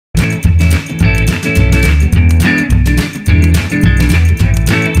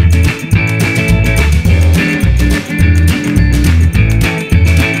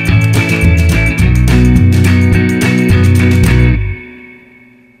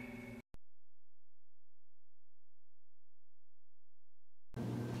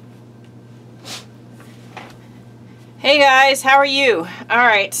Hey guys, how are you?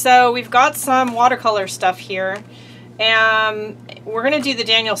 Alright, so we've got some watercolor stuff here. We're going to do the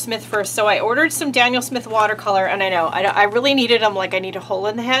Daniel Smith first. So I ordered some Daniel Smith watercolor, and I know, I really needed them, like I need a hole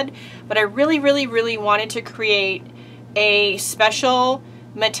in the head. But I really wanted to create a special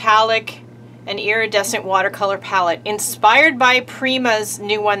metallic and iridescent watercolor palette inspired by Prima's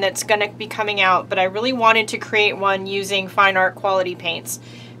new one that's going to be coming out. But I really wanted to create one using fine art quality paints.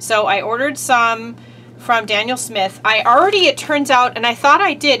 So I ordered some from Daniel Smith. I already, it turns out, and I thought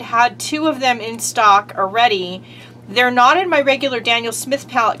I did, had two of them in stock already. They're not in my regular Daniel Smith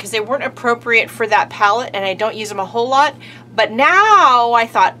palette because they weren't appropriate for that palette, and I don't use them a whole lot. But now I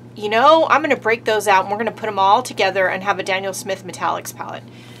thought, you know, I'm going to break those out and we're going to put them all together and have a Daniel Smith Metallics palette.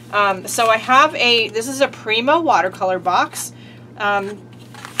 So I have this is a Prima watercolor box. And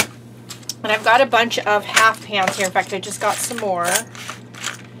I've got a bunch of half pans here. In fact, I just got some more.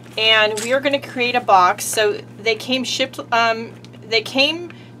 And we are going to create a box. So they came they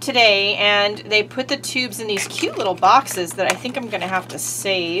came today, and they put the tubes in these cute little boxes that I think I'm going to have to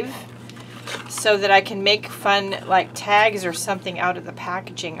save so that I can make fun like tags or something out of the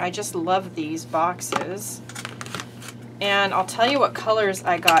packaging. I just love these boxes. And I'll tell you what colors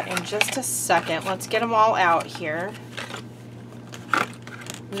I got in just a second. Let's get them all out here.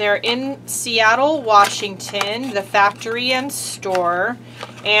 They're in Seattle, Washington, the factory and store,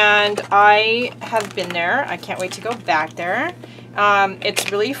 and I have been there. I can't wait to go back there. It's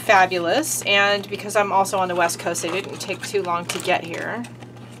really fabulous, and because I'm also on the West Coast, it didn't take too long to get here.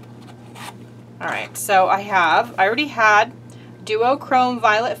 Alright, so I already had Duochrome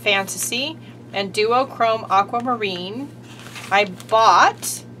Violet Fantasy and Duochrome Aquamarine. I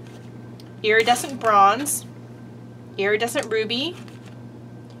bought Iridescent Bronze, Iridescent Ruby,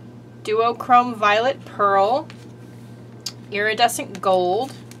 Duochrome Violet Pearl, Iridescent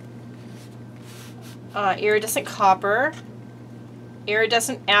Gold, Iridescent Copper,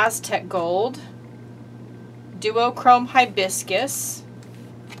 Iridescent Aztec Gold, Duochrome Hibiscus,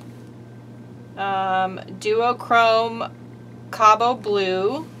 Duochrome Cabo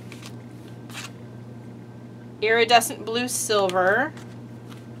Blue, Iridescent Blue Silver,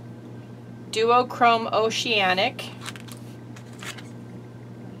 Duochrome Oceanic,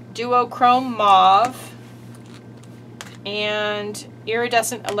 Duochrome Mauve, and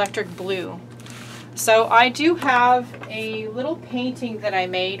Iridescent Electric Blue. So I do have a little painting that I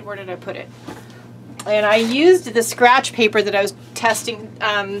made. Where did I put it? And I used the scratch paper that I was testing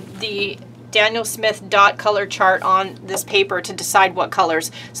the Daniel Smith dot color chart on this paper to decide what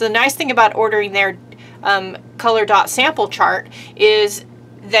colors. So the nice thing about ordering their color dot sample chart is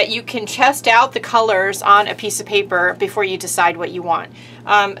that you can test out the colors on a piece of paper before you decide what you want.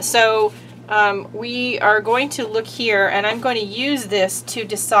 We are going to look here, and I'm going to use this to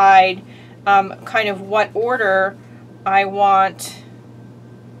decide kind of what order I want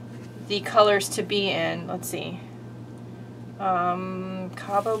the colors to be in. Let's see.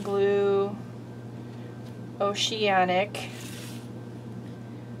 Cabo Blue, Oceanic.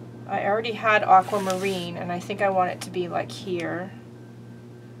 I already had Aquamarine, and I think I want it to be like here.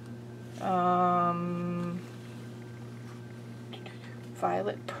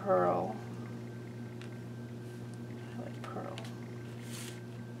 Violet Pearl. Violet Pearl.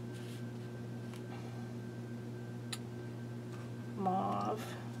 Mauve.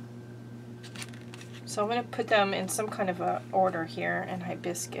 So I'm going to put them in some kind of a order here, and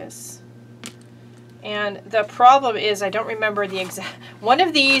Hibiscus. And the problem is I don't remember the exact... One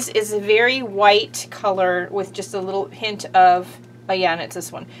of these is a very white color with just a little hint of... Oh yeah, and it's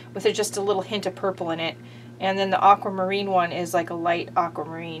this one. With just a little hint of purple in it. And then the aquamarine one is like a light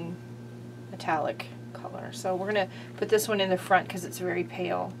aquamarine metallic color. So we're going to put this one in the front because it's very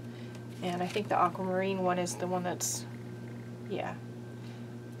pale. And I think the aquamarine one is the one that's... Yeah.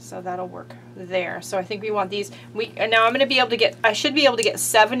 So that'll work there. So I think we want these. Now I'm going to be able to get... I should be able to get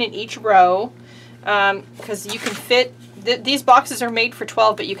 7 in each row. Because you can fit... These boxes are made for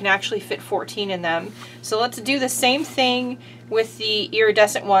 12, but you can actually fit 14 in them. So let's do the same thing with the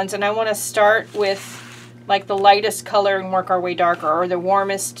iridescent ones, and I want to start with like the lightest color and work our way darker, or the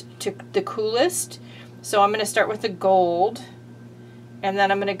warmest to the coolest. So I'm going to start with the gold, and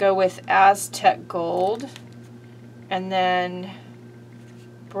then I'm going to go with Aztec Gold, and then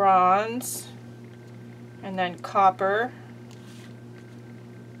bronze, and then copper,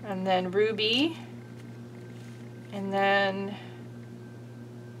 and then ruby, and then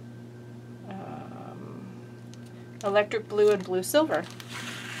electric blue and blue silver.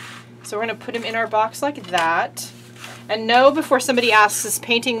 So we're going to put them in our box like that. And know before somebody asks, this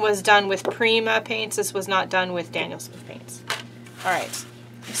painting was done with Prima paints. This was not done with Daniel Smith paints. Alright,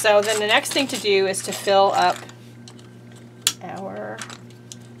 so then the next thing to do is to fill up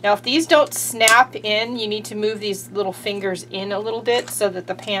Now if these don't snap in, you need to move these little fingers in a little bit so that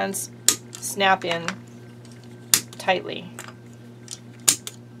the pans snap in tightly.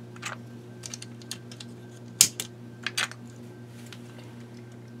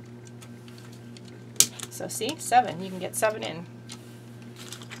 So see, 7, you can get 7 in.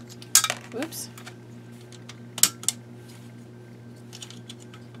 Oops.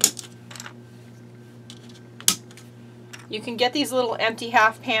 You can get these little empty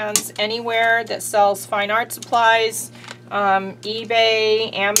half pans anywhere that sells fine art supplies.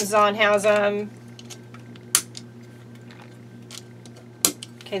 eBay, Amazon has them.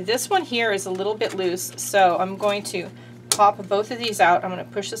 Okay, this one here is a little bit loose, so I'm going to pop both of these out. I'm going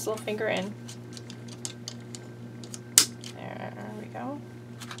to push this little finger in. There we go.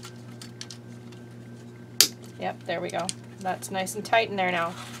 Yep, there we go. That's nice and tight in there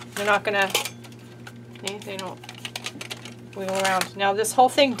now. They're not going to, they don't wiggle around. Now this whole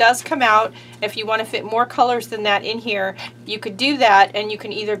thing does come out. If you want to fit more colors than that in here, you could do that, and you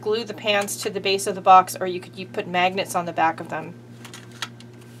can either glue the pans to the base of the box, or you put magnets on the back of them.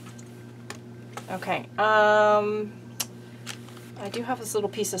 Okay, I do have this little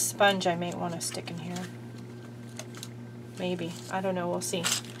piece of sponge I may want to stick in here. Maybe. I don't know. We'll see.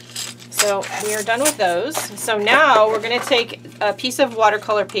 So we are done with those. So now we're going to take a piece of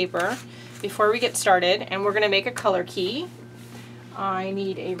watercolor paper before we get started, and we're going to make a color key. I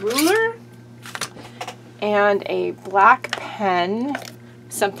need a ruler and a black pen,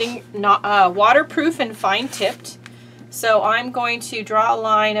 something not waterproof and fine tipped. So I'm going to draw a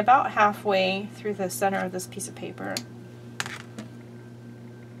line about halfway through the center of this piece of paper.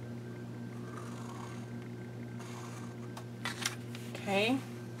 Okay.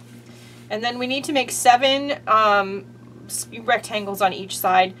 And then we need to make 7 rectangles on each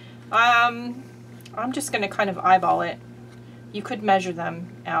side. I'm just going to kind of eyeball it. You could measure them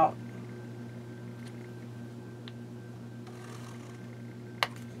out.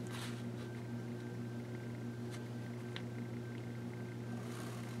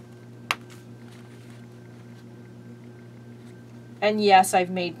 And yes, I've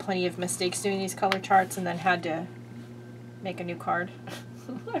made plenty of mistakes doing these color charts and then had to make a new card.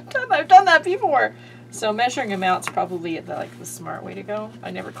 I've done that before. So measuring them out is probably the smart way to go.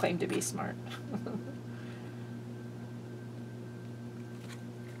 I never claimed to be smart.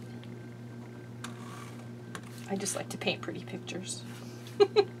 I just like to paint pretty pictures.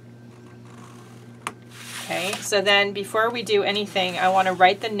 Okay, so then before we do anything, I want to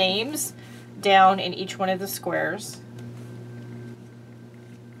write the names down in each one of the squares.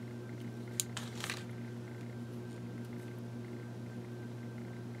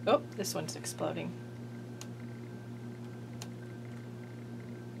 Oh, this one's exploding.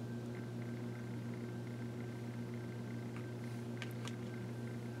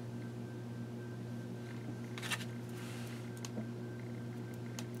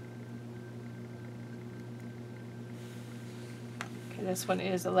 Okay, this one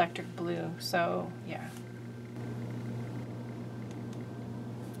is electric blue, so yeah.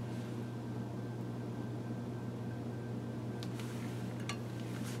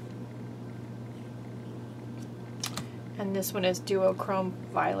 And this one is duochrome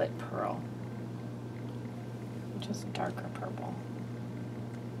violet pearl, which is a darker purple.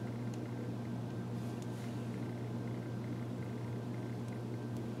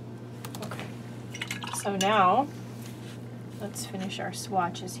 Okay, so now let's finish our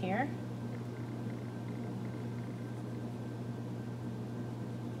swatches here.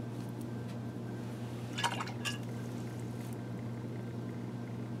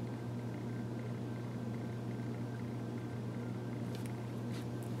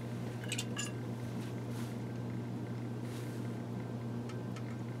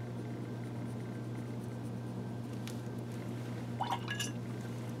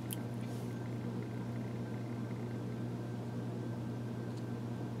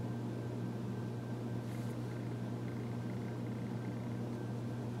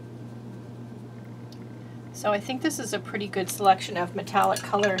 So I think this is a pretty good selection of metallic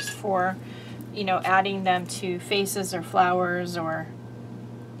colors for, you know, adding them to faces or flowers or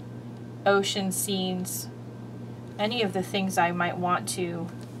ocean scenes, any of the things I might want to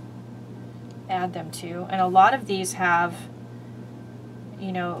add them to. And a lot of these have,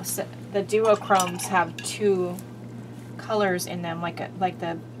 you know, the duochromes have 2 colors in them, like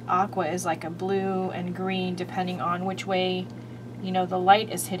the aqua is like a blue and green depending on which way, you know, the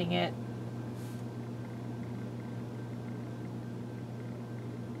light is hitting it.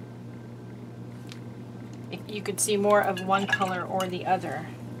 You could see more of one color or the other.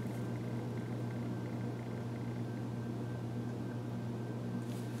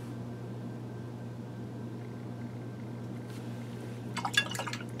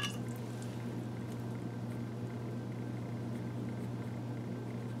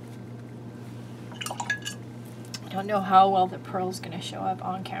 I don't know how well the pearl's going to show up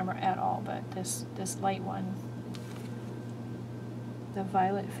on camera at all, but this light one, the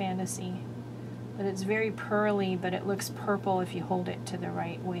Violet Fantasy, but it's very pearly, but it looks purple if you hold it to the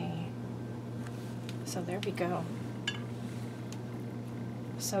right way. So there we go.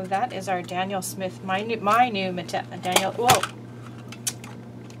 So that is our Daniel Smith, my new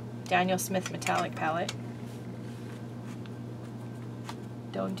Daniel Smith metallic palette.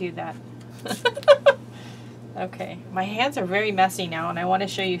 Don't do that. Okay, my hands are very messy now, and I want to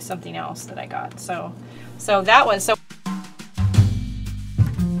show you something else that I got. So that one. So